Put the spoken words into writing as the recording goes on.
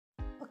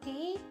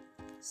Okay,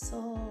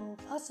 so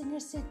fasten your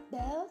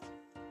seatbelt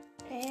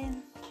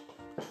and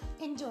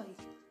enjoy.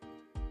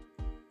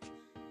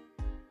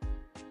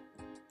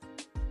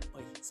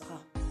 Oy, saka,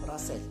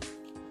 Russell.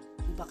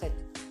 Bakit?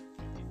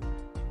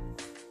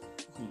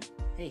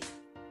 Hey,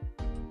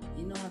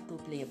 you know how to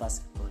play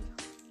basketball?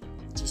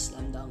 Which is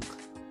slam dunk.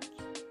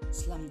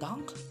 Slam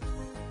dunk?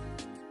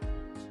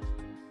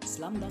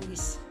 Slam dunk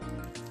is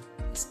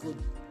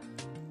good.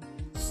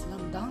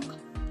 Slam dunk?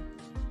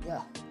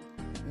 Yeah.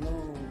 You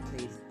know, we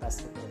play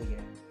basketball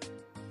here.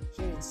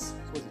 Here it's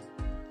cool.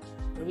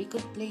 Or we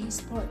could play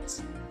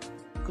sports.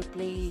 We could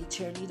play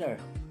cheerleader.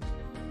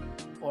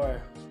 Or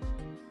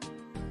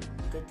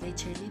we could play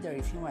cheerleader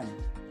if you want.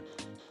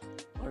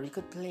 Or we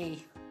could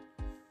play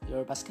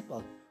your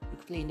basketball. We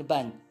could play in the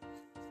band.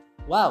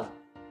 Wow!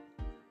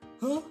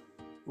 Huh?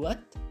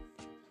 What?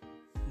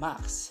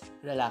 Max,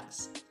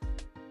 relax.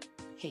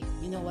 Hey,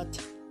 you know what?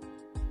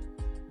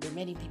 There are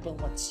many people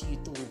wants you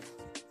to...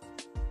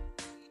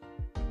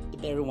 The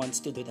bear wants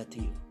to do that to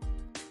you.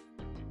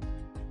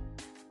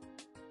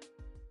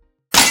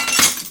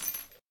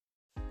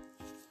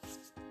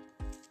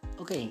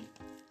 Okay.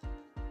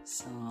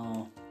 So...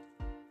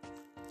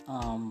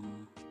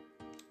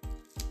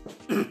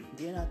 Do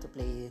you know how to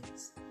play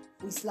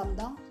slam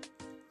dunk?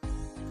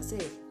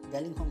 Kasi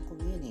galing Hong Kong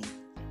yun eh.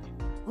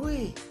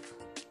 Uy,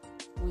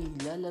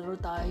 lalaro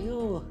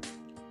tayo.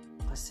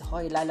 Kasi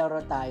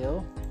lalaro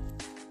tayo.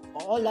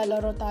 Oo,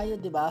 lalaro tayo,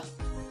 di ba?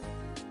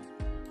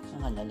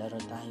 Lalaro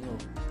tayo.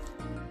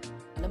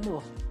 Alam mo,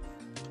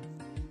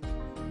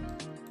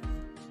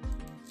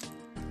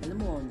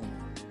 ano?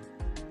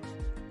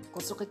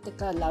 Kung sukit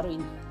ka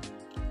laruin,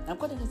 alam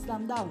ko na yung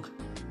slam dunk.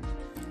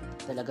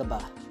 Talaga ba?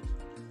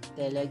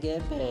 Talaga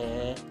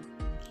ba?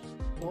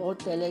 Oo,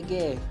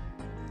 talaga.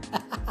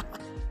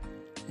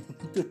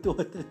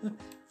 Totoo.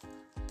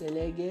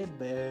 Talaga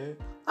ba?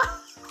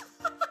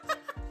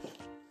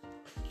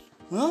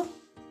 Huh?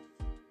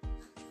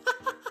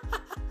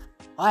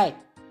 Hoy!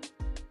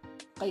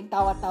 Kayong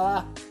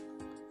tawa-tawa.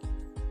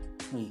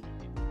 Uy.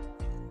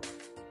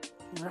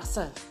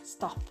 Russell,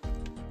 stop.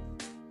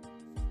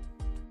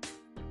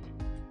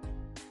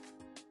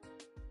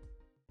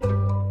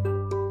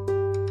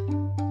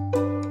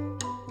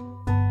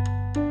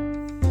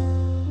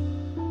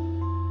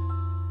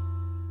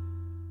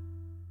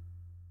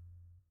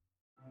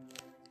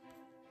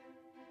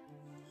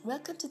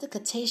 Welcome to the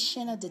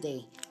quotation of the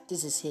day.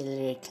 This is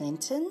Hillary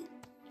Clinton.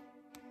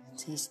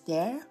 She's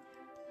there.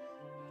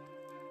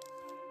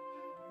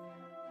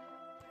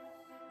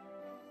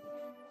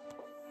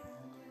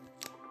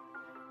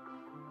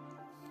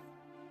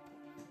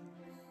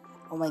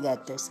 Oh my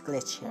god, there's a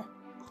glitch here.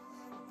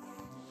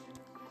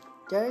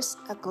 There's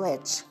a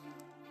glitch.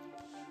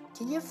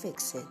 Can you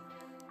fix it?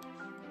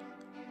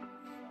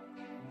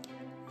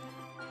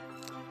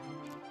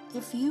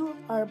 If you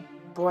are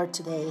bored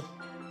today,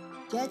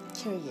 get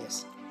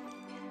curious.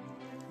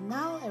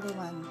 Now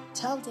everyone,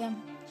 tell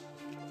them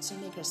to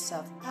make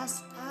yourself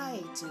as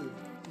I do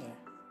here.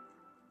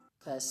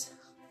 Because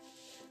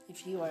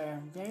if you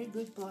are a very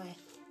good boy,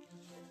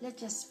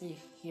 let's just be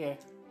here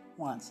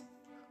once.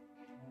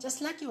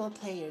 Just like you will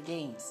play your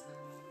games.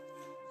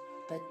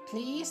 But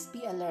please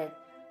be alert.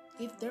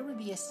 If there will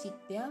be a seat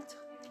belt,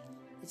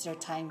 it's your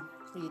time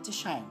for you to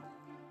shine.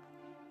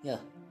 Yeah.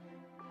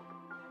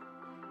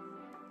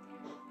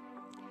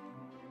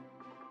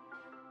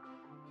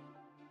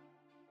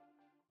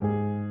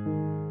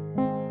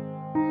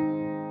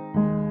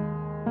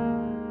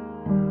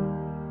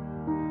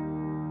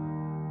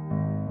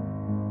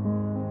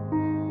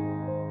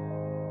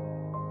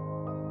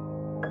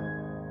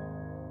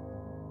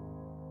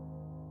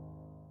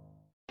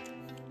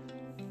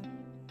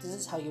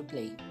 This is how you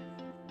play.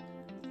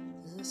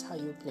 This is how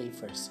you play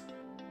first.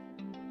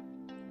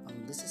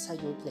 This is how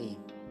you play.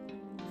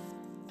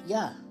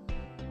 Yeah.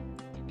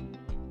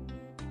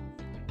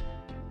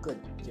 Good.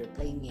 Your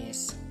playing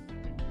is...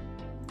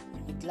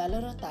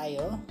 Naglalaro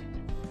tayo.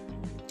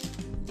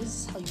 This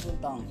is how you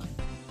will dunk.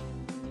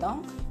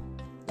 Dunk.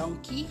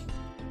 Donkey.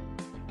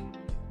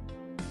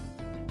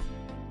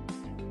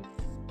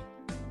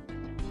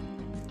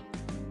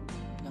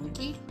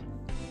 Donkey.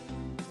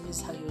 This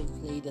is how you will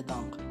play the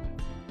dunk.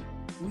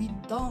 We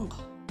dunk.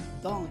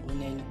 Dunk. When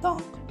I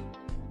dunk.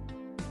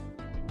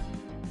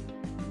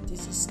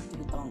 This is to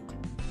dunk.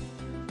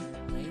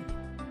 Right?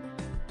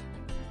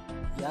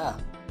 Yeah.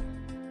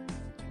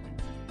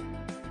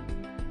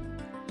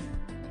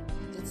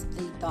 Let's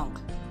play dunk.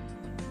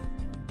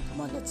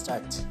 Come on, let's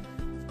start.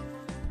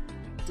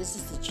 This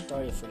is the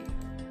tutorial for you.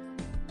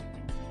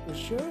 For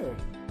sure.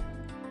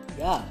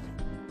 Yeah.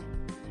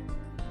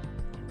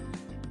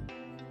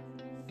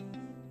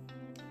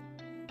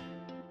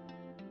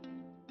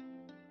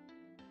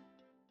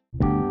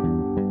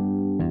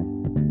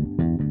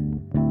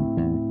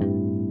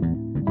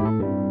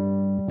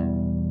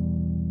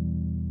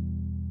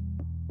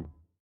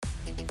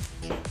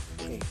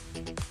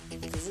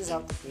 How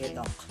to play a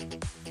dunk.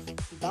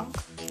 Dunk?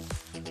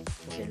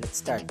 Okay,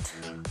 let's start.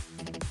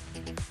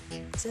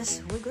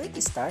 We're going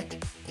to start.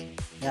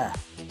 Yeah.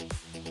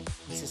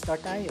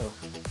 Start tayo.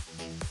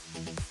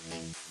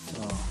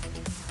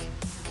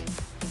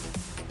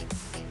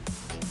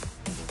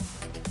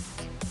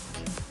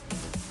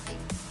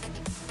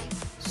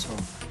 So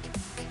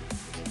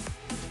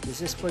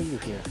this is for you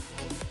here.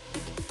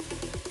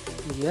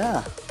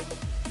 Yeah.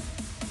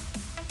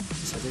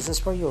 So this is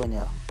for you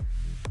now.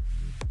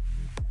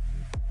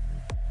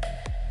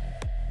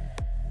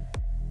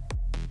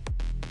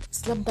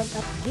 Slam Dunk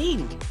Up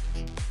game.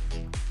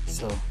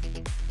 So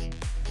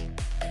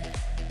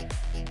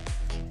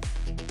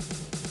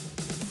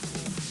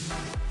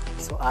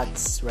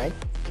odds, right?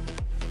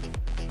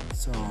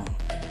 So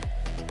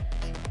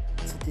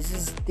this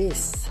is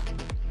this.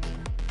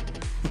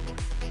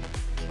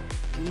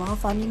 Yung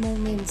mga funny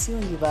moments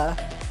yun, di ba?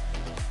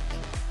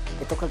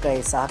 Ito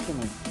kagaya sa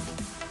akin eh.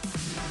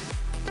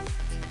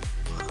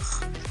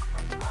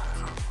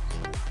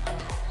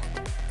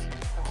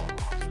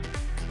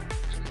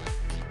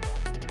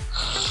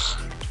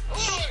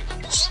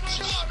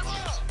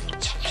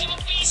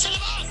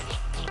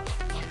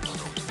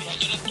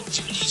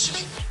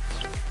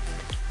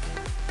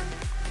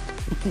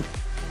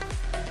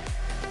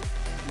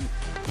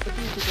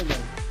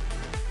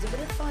 It's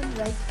very fun,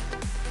 right?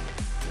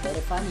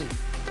 Very funny.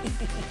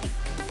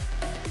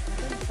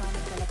 Very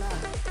funny talaga.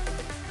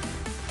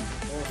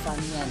 Very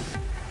funny yan.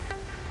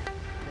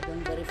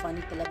 Very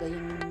funny talaga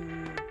yung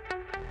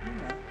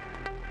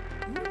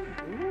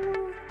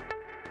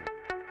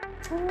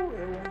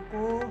ewan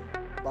ko.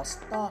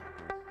 Basta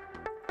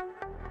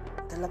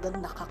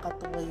talagang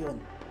nakakatuwa yun.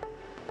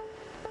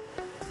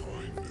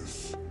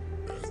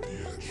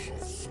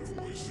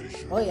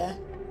 Oh yeah.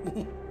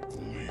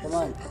 Come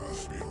on.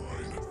 Let's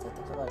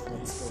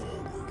go.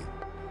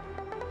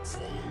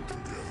 Follow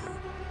together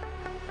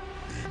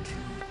into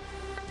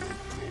the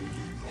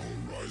golden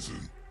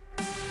horizon.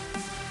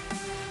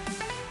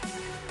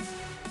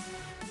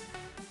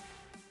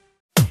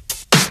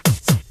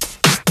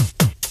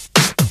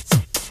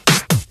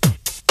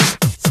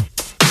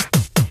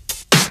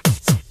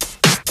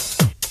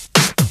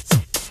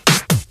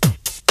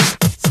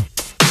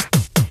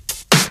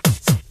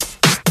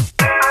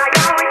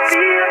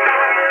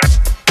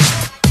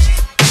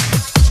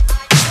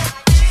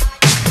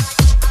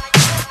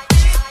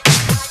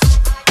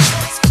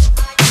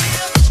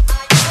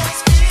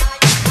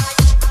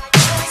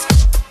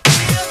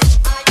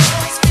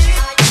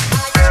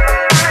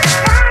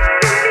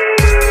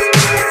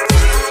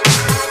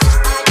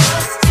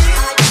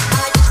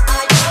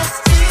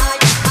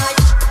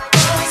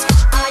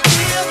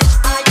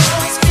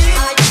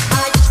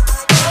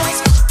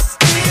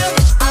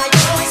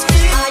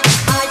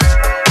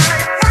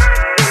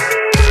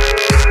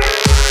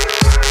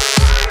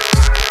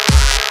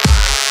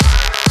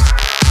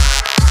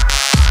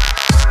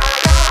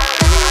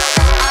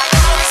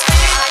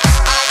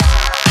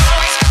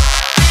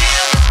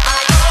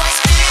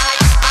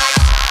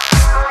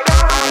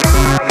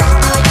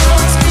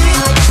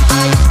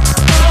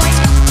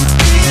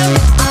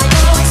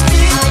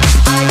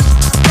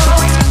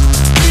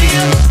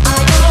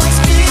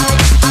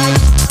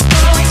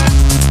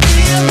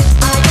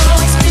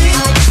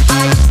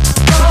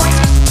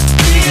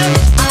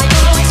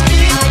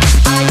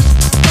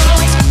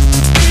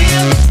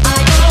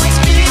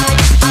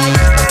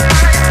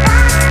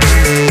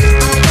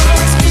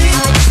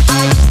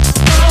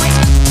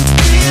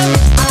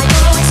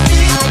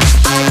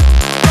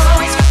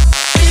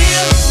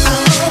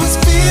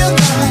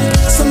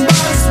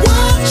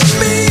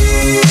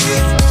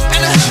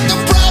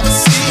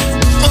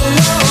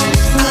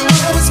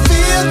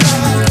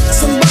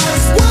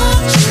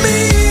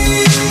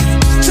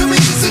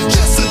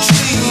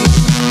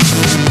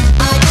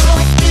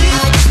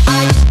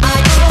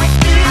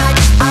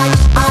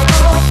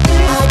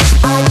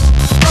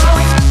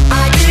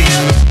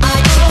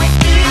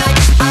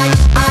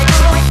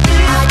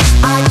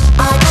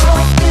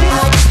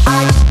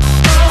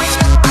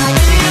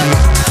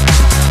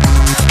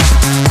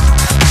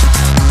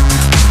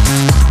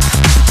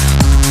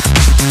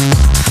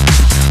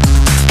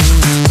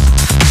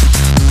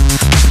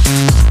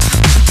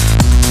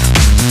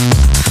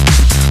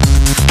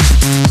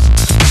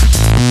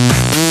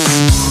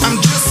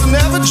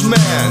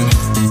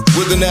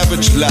 An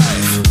average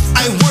life.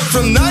 I work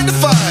from 9 to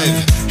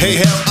 5. Hey,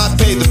 hell, I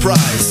pay the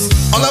price.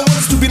 All I want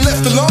is to be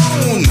left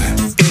alone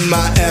in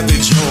my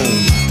average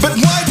home. But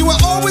why do I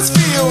always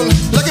feel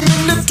like I'm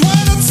in the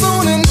twilight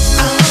zone? And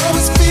I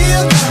always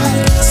feel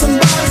like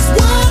somebody's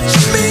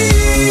watching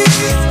me,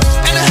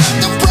 and I have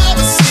no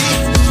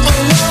privacy. Oh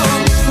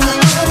Lord, I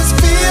always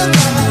feel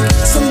like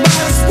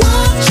somebody's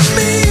watching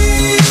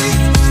me.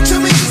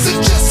 Tell me, is it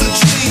just a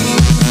dream?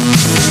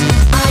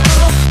 I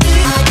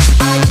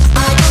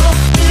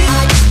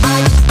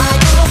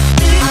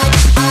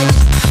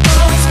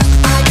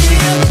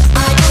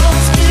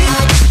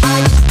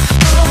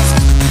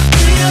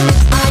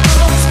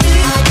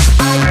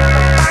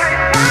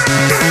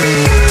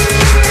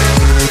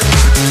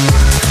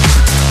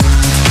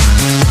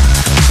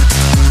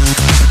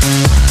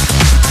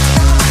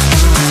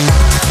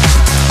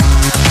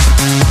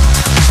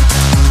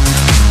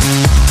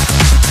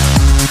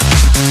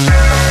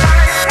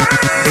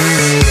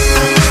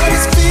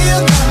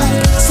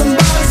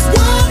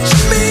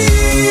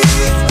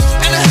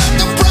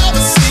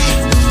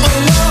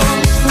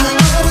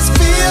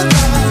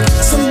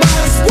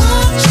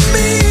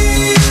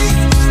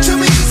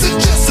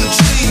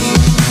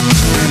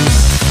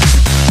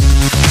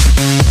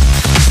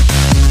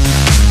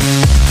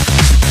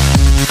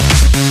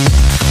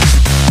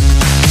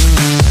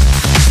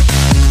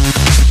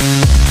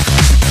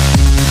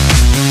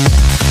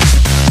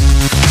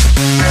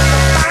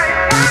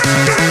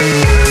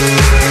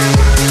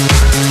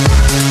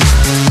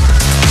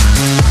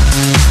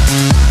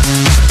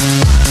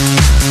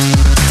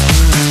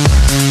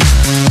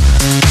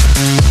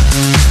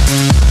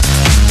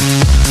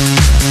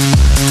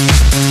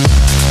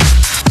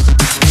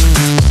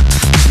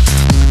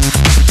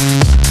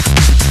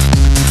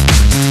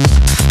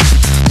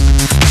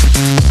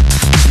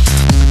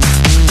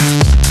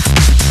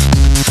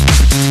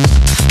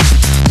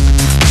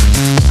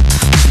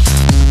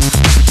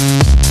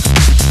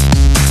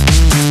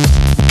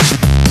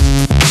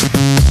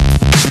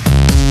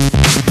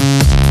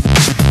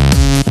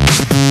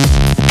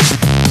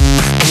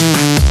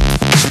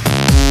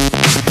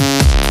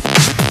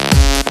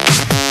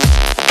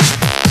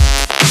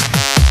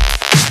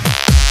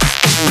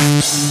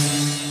Okay,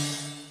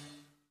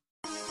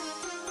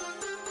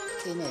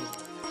 Nel.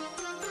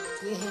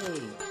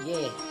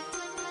 Yay!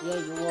 Yeah,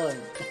 you won.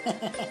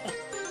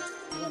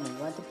 You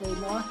want to play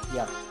more?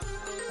 Yeah.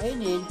 Hey,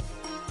 Neil.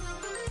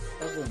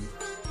 Arvin.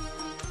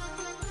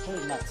 Hey,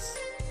 Max.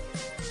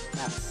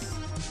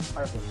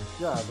 Arvin.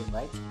 You're Arvin,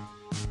 right?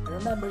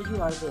 I remember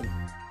you, Arvin.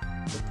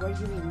 But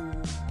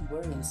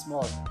we're in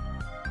small.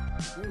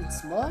 You're in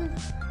small?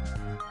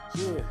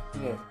 Here.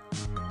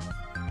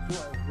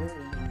 We're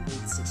in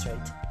grade 6,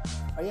 right?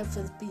 Are you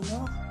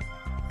Filipino?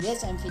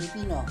 Yes, I'm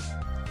Filipino.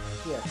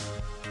 Here.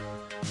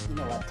 You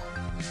know what?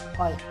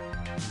 Hoy.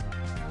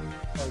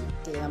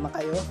 Kaya naman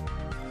kayo?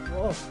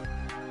 Oh.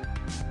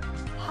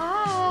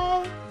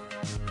 Hi!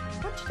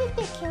 What should I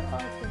take your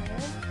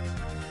order?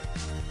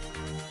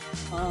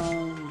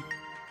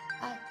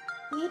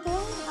 Wait,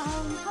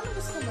 ano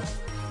gusto mo?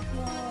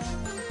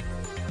 Yung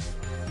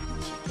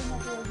chicken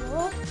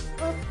adobo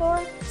or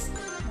pork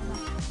steak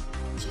naman?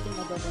 Chicken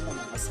adobo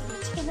naman kasi.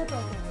 Chicken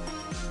adobo.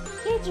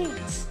 Your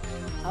drinks.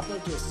 Apple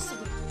juice.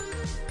 Sige.